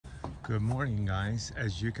Good morning, guys.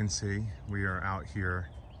 As you can see, we are out here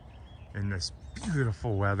in this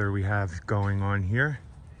beautiful weather we have going on here.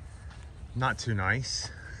 Not too nice.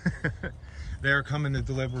 They're coming to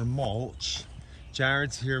deliver mulch.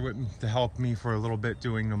 Jared's here to help me for a little bit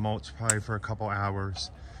doing the mulch, probably for a couple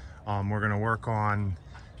hours. We're gonna work on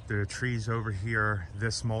the trees over here,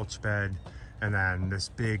 this mulch bed, and then this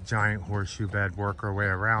big giant horseshoe bed, work our way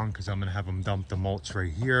around because I'm gonna have them dump the mulch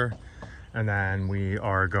right here. And then we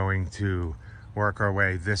are going to work our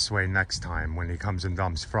way this way next time when he comes and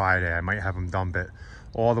dumps Friday. I might have him dump it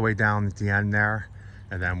all the way down at the end there,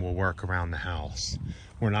 and then we'll work around the house.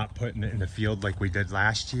 We're not putting it in the field like we did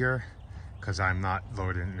last year because I'm not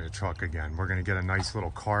loading it in the truck again. We're gonna get a nice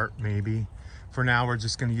little cart maybe. For now, we're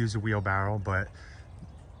just gonna use a wheelbarrow, but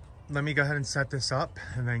let me go ahead and set this up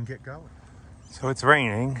and then get going. So it's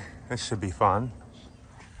raining. This should be fun.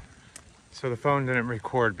 So the phone didn't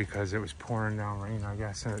record because it was pouring down rain, I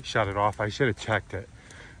guess, and it shut it off. I should have checked it.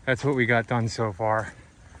 That's what we got done so far.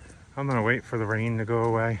 I'm gonna wait for the rain to go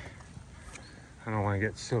away. I don't want to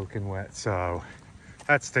get soaking wet, so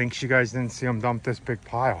that stinks. You guys didn't see them dump this big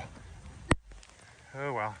pile.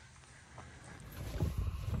 Oh well.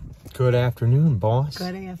 Good afternoon, boss.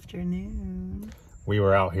 Good afternoon. We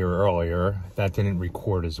were out here earlier. That didn't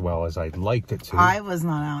record as well as I'd liked it to. I was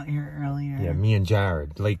not out here earlier. Yeah, me and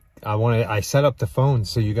Jared. Like, I set up the phone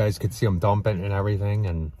so you guys could see them dumping and everything,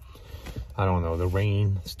 and I don't know, the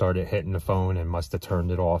rain started hitting the phone and must have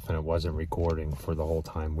turned it off, and it wasn't recording for the whole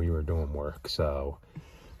time we were doing work. So,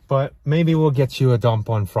 but maybe we'll get you a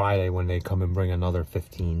dump on Friday when they come and bring another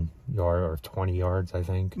 15 yard or 20 yards, I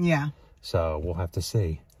think. Yeah. So we'll have to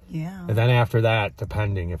see. Yeah. And then after that,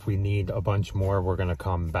 depending if we need a bunch more, we're gonna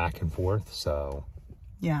come back and forth. So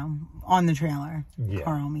yeah, on the trailer. Yeah.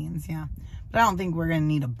 Carl means, yeah. But I don't think we're gonna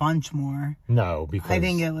need a bunch more. No, because I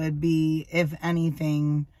think it would be, if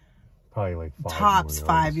anything, probably like tops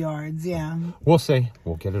 5 yards. Yeah. We'll see.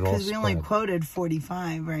 We'll get it all Because we only spread. quoted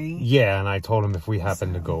 45, right? Yeah, and I told him if we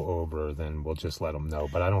happen to go over, then we'll just let them know.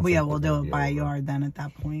 But I don't. Well, think yeah, we'll do gonna it be by a over. yard then at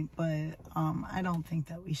that point. But I don't think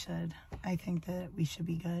that we should. I think that we should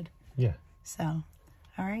be good. Yeah. So,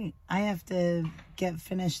 all right. I have to get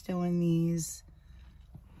finished doing these.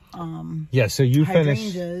 Yeah, so you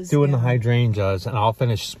finish Hydrangeas, doing the yeah. hydrangeas, and I'll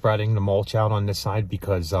finish spreading the mulch out on this side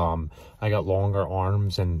because I got longer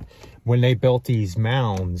arms, and when they built these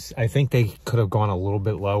mounds, I think they could have gone a little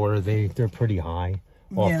bit lower. They're pretty high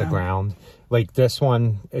off the Yeah. ground. Like this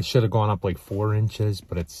one, it should have gone up like 4 inches,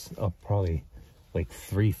 but it's up probably like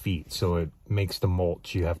 3 feet. So it makes the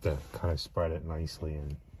mulch, you have to kind of spread it nicely.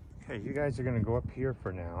 And okay, you guys are gonna go up here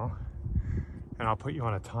for now, and I'll put you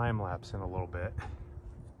on a time lapse in a little bit.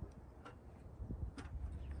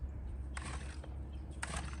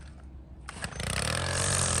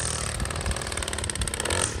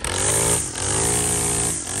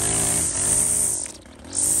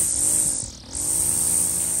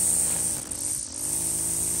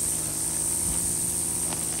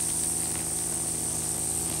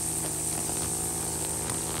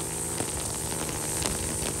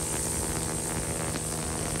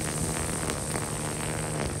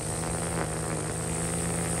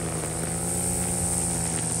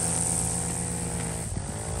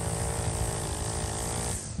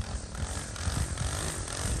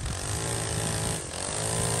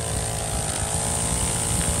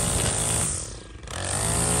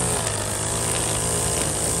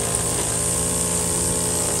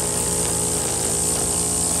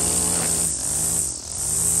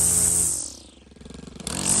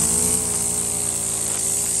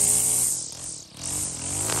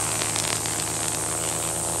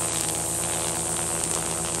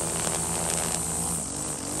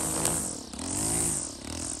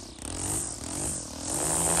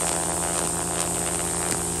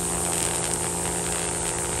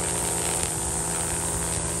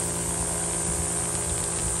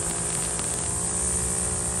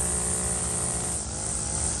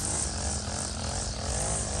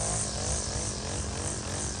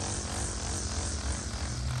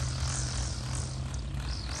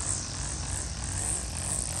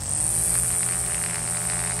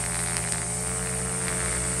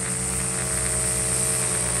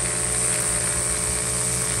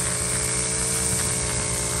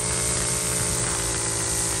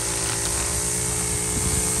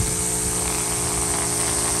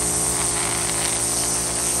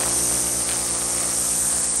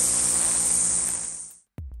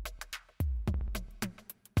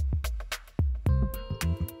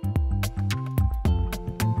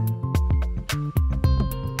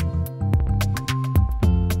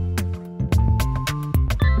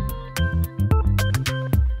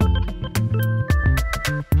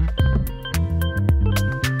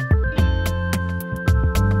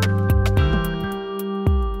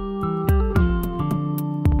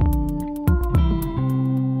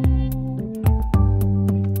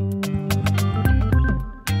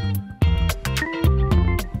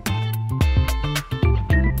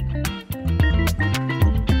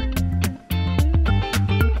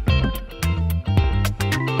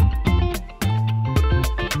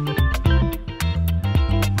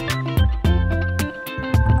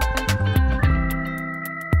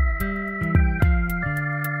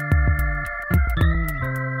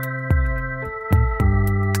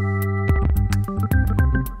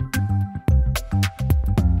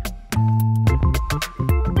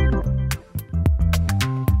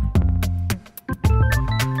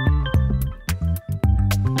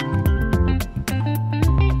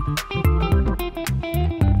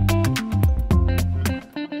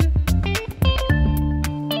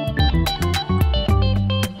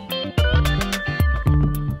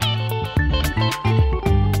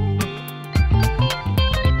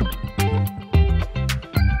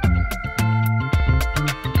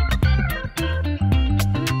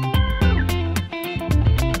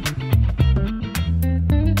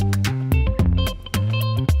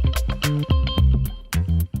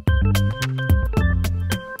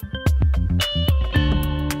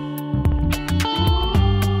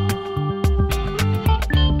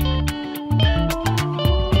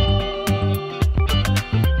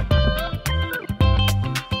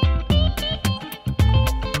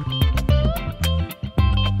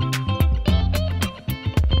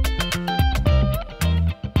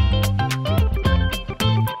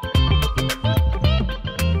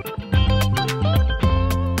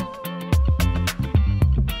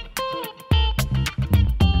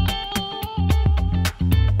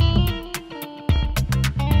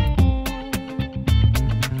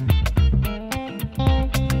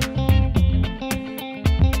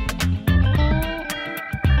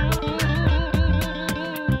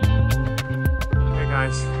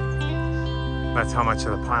 That's how much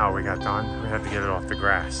of the pile we got done. We had to get it off the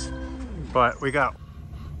grass. But we got...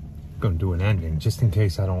 Gonna do an ending just in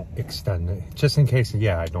case I don't extend it. Just in case,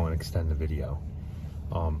 yeah, I don't extend the video.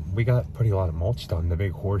 We got a lot of mulch done. The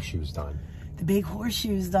big horseshoe's done. The big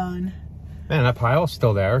horseshoe's done. Man, that pile's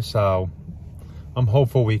still there, so I'm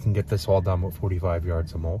hopeful we can get this all done with 45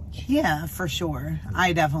 yards of mulch. Yeah, for sure.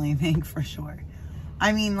 I definitely think for sure.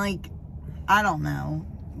 I mean, like, I don't know.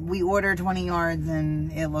 We ordered 20 yards and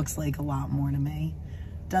it looks like a lot more to me.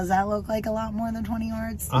 Does that look like a lot more than 20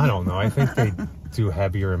 yards? I don't know. I think they do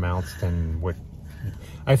heavier amounts than what...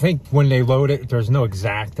 I think when they load it, there's no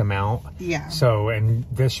exact amount. Yeah. So, and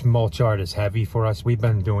this mulch yard is heavy for us. We've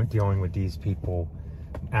been dealing with these people,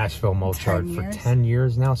 Asheville mulch yard, for 10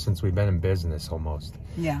 years now, since we've been in business almost.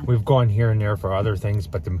 Yeah. We've gone here and there for other things,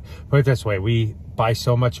 but put it this way, we buy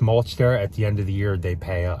so much mulch there, at the end of the year, they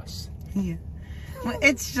pay us. Yeah. Well,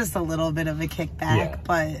 it's just a little bit of a kickback,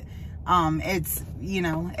 but it's, you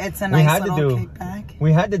know, it's a nice little kickback.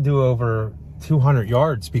 We had to do over 200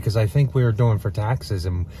 yards because I think we were doing for taxes,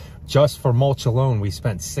 and just for mulch alone, we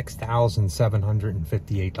spent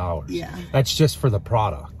 $6,758. Yeah. That's just for the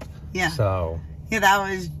product. Yeah. So. Yeah, that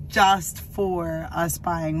was just for us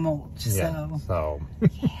buying mulch. Yeah, so. Yeah,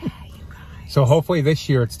 you guys. So hopefully this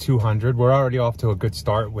year it's 200. We're already off to a good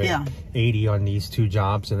start with 80 on these 2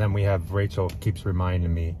 jobs. And then we have, Rachel keeps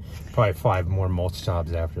reminding me, probably 5 more mulch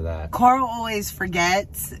jobs after that. Carl always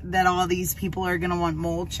forgets that all these people are going to want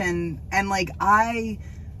mulch. And like, I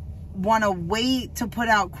want to wait to put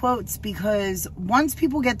out quotes, because once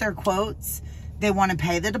people get their quotes, they want to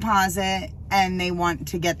pay the deposit and they want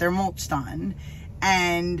to get their mulch done.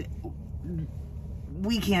 And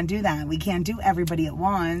we can't do that. We can't do everybody at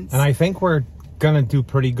once. And I think we're gonna do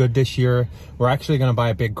pretty good this year. We're actually gonna buy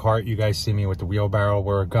a big cart. You guys see me with the wheelbarrow.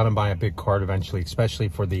 We're gonna buy a big cart eventually, especially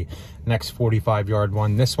for the next 45-yard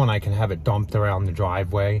one. This one I can have it dumped around the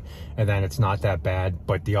driveway, and then it's not that bad.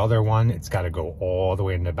 But the other one, it's got to go all the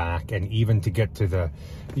way in the back, and even to get to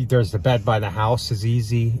there's the bed by the house is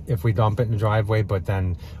easy if we dump it in the driveway, but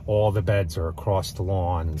then all the beds are across the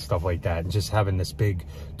lawn and stuff like that. And just having this big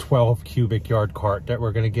 12 cubic yard cart that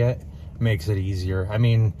we're gonna get makes it easier. I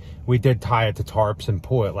mean, we did tie it to tarps and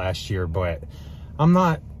pull it last year, but I'm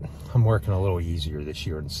working a little easier this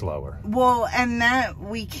year and slower. Well, and that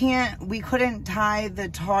we couldn't tie the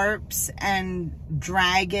tarps and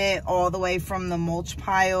drag it all the way from the mulch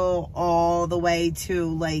pile all the way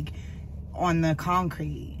to like on the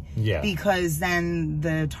concrete. Yeah. Because then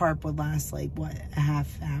the tarp would last like what, a half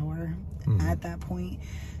hour at that point.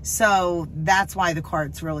 So that's why the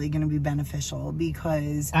cart's really going to be beneficial,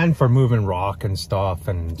 because... And for moving rock and stuff,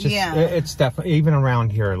 and just, it's definitely, even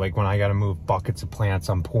around here, like when I got to move buckets of plants,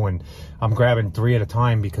 I'm grabbing 3 at a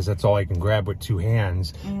time, because that's all I can grab with 2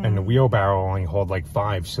 hands, and the wheelbarrow only hold like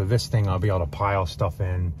 5, so this thing I'll be able to pile stuff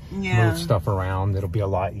in, move stuff around, it'll be a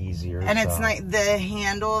lot easier. And it's like the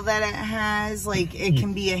handle that it has, like it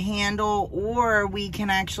can be a handle, or we can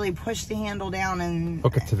actually push the handle down and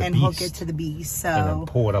hook it to the beast, so... And then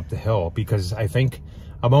pull it up the hill, because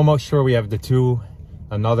I'm almost sure we have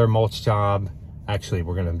another mulch job. Actually,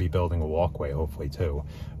 we're going to be building a walkway hopefully too,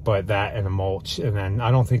 but that and a mulch, and then I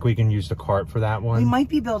don't think we can use the cart for that one. We might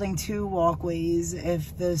be building 2 walkways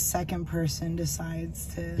if the second person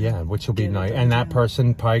decides to. Yeah, which will be nice. And that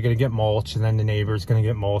person probably going to get mulch, and then the neighbor's going to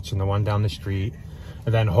get mulch, and the one down the street,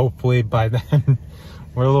 and then hopefully by then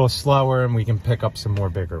we're a little slower and we can pick up some more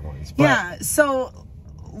bigger ones. But, yeah, so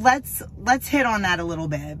let's hit on that a little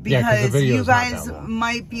bit, because you guys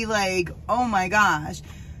might be like, oh my gosh.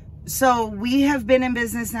 So we have been in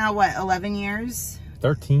business now, what, 11 years?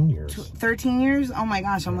 13 years. 13 years? Oh my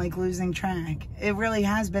gosh, I'm like losing track. It really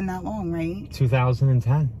has been that long, right?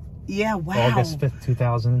 2010. Yeah, wow. August 5th,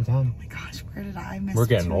 2010. Oh my gosh, where did I miss? We're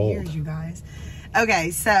getting 2 old. years, you guys.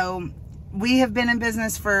 Okay, so we have been in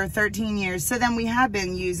business for 13 years. So then we have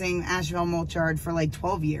been using Asheville Mulch Yard for like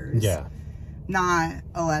 12 years. Yeah. Not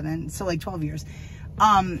 11, so like 12 years.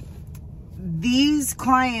 These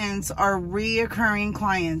clients are reoccurring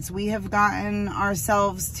clients. We have gotten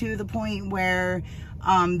ourselves to the point where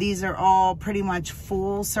these are all pretty much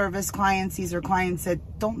full service clients. These are clients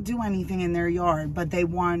that don't do anything in their yard, but they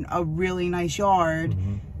want a really nice yard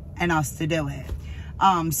and us to do it.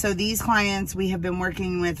 So these clients we have been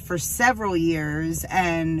working with for several years,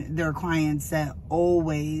 and they're clients that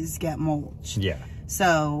always get mulch. Yeah.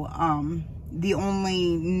 So, the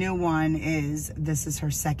only new one is this is her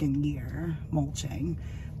 2nd year mulching,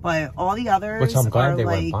 but all the others, which I'm glad they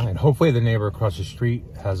went by. Hopefully the neighbor across the street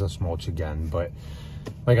has us mulch again, but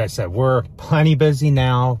like I said, we're plenty busy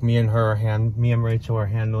now. Me and Rachel are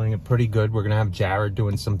handling it pretty good. We're gonna have Jared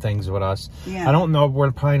doing some things with us. Yeah. I don't know,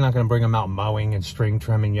 we're probably not gonna bring him out mowing and string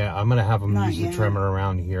trimming yet. I'm gonna have him use the trimmer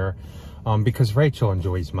around here. Because Rachel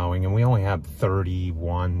enjoys mowing, and we only have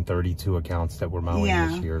 32 accounts that we're mowing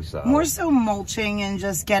this year. So more so mulching and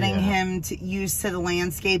just getting him used to the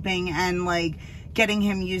landscaping, and like getting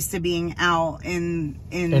him used to being out in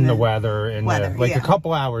the weather, a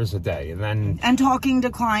couple hours a day, and talking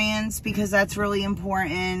to clients, because that's really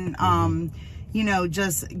important. You know,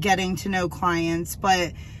 just getting to know clients.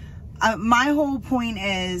 But my whole point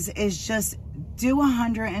is just do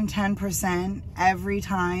 110% every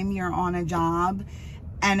time you're on a job,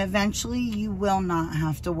 and eventually you will not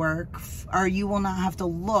have to work, or you will not have to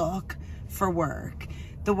look for work.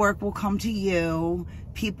 The work will come to you.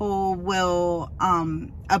 People will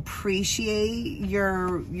appreciate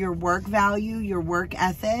your work value, your work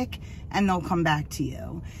ethic, and they'll come back to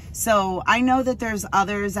you. So I know that there's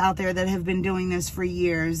others out there that have been doing this for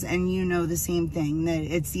years, and you know the same thing, that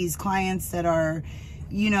it's these clients that are,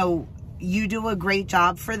 you know, you do a great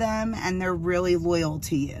job for them, and they're really loyal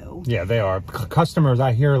to you. Yeah, they are. Customers,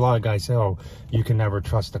 I hear a lot of guys say, oh, you can never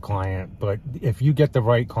trust a client. But if you get the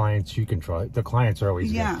right clients, you can trust. The clients are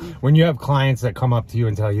always good. When you have clients that come up to you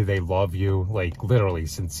and tell you they love you, like literally,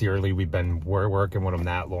 sincerely, we're working with them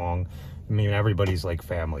that long. I mean, everybody's like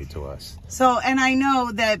family to us. So, and I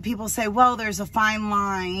know that people say, well, there's a fine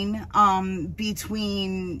line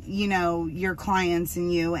between, you know, your clients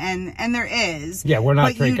and you, and there is. Yeah, we're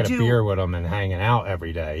not drinking a beer with them and hanging out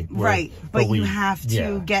every day. Right, but you have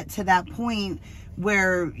to get to that point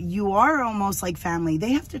where you are almost like family.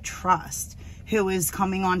 They have to trust who is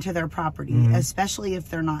coming onto their property, especially if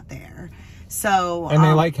they're not there. So, and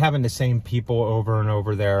they like having the same people over and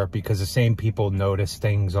over there, because the same people notice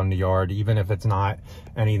things on the yard, even if it's not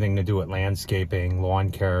anything to do with landscaping,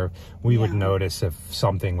 lawn care. We would notice if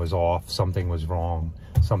something was off, something was wrong,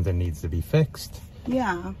 something needs to be fixed.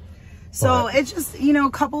 Yeah. So it's just, you know,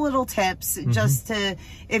 a couple little tips just to,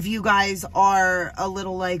 if you guys are a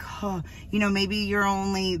little like, huh, you know, maybe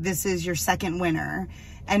this is your second winter,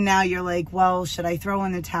 and now you're like, well, should I throw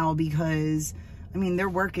in the towel? Because I mean, they're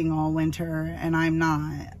working all winter, and I'm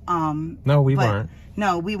not. No, we weren't.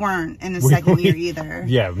 No, we weren't in the second year either.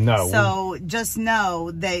 Yeah, no. So just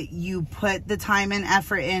know that you put the time and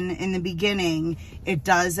effort in the beginning. It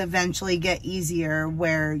does eventually get easier,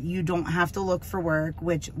 where you don't have to look for work,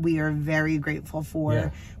 which we are very grateful for. Yeah.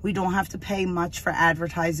 We don't have to pay much for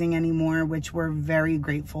advertising anymore, which we're very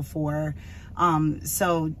grateful for.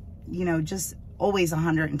 So, you know, just always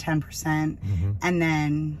 110%. And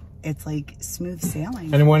then it's like smooth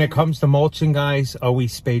sailing. And when it comes to mulching, guys,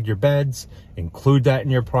 always spade your beds. Include that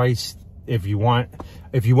in your price. If you want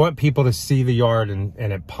people to see the yard and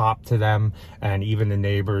it pop to them, and even the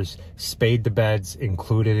neighbors, spade the beds,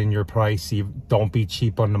 include it in your price. Don't be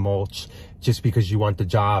cheap on the mulch. Just because you want the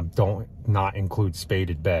job, don't not include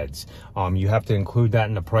spaded beds. You have to include that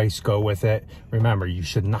in the price. Go with it. Remember, you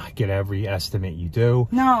should not get every estimate you do.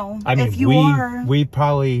 No, I mean, we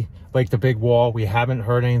probably, like the big wall, we haven't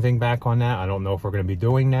heard anything back on that. I don't know if we're going to be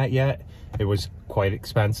doing that yet. It was quite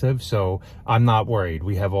expensive, so I'm not worried.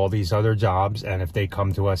 We have all these other jobs, and if they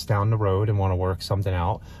come to us down the road and want to work something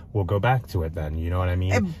out, we'll go back to it then. You know what I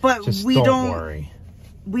mean? But just we don't worry.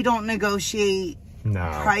 We don't negotiate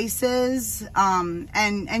prices,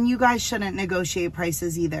 and you guys shouldn't negotiate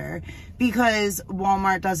prices either, because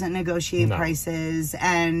Walmart doesn't negotiate prices,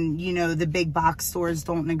 and you know, the big box stores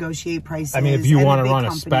don't negotiate prices. I mean, if you want to run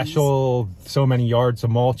a special, so many yards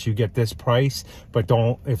of mulch, you get this price, but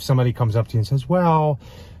don't, if somebody comes up to you and says, well,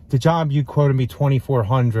 the job you quoted me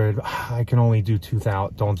 $2,400, I can only do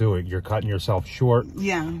 $2,000. Don't do it. You're cutting yourself short.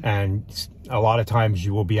 Yeah. And a lot of times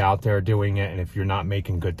you will be out there doing it, and if you're not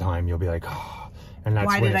making good time, you'll be like, oh. And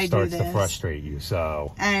that's when it starts to frustrate you.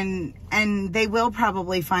 So and they will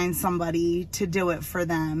probably find somebody to do it for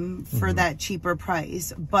them for that cheaper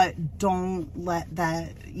price, but don't let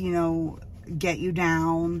that, you know, get you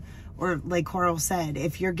down. Or like Coral said,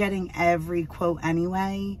 if you're getting every quote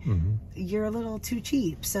anyway, you're a little too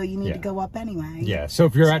cheap, so you need to go up anyway. Yeah. So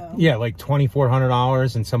if you're at like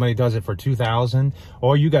 $2,400 and somebody does it for $2,000,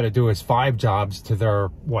 all you got to do is 5 jobs to their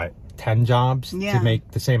 10 jobs to make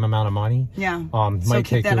the same amount of money. Yeah. Might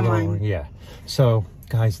take you a little. Yeah. So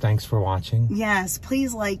guys, thanks for watching. Yes.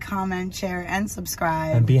 Please like, comment, share, and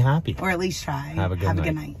subscribe. And be happy. Or at least try. Have a good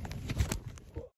night. night.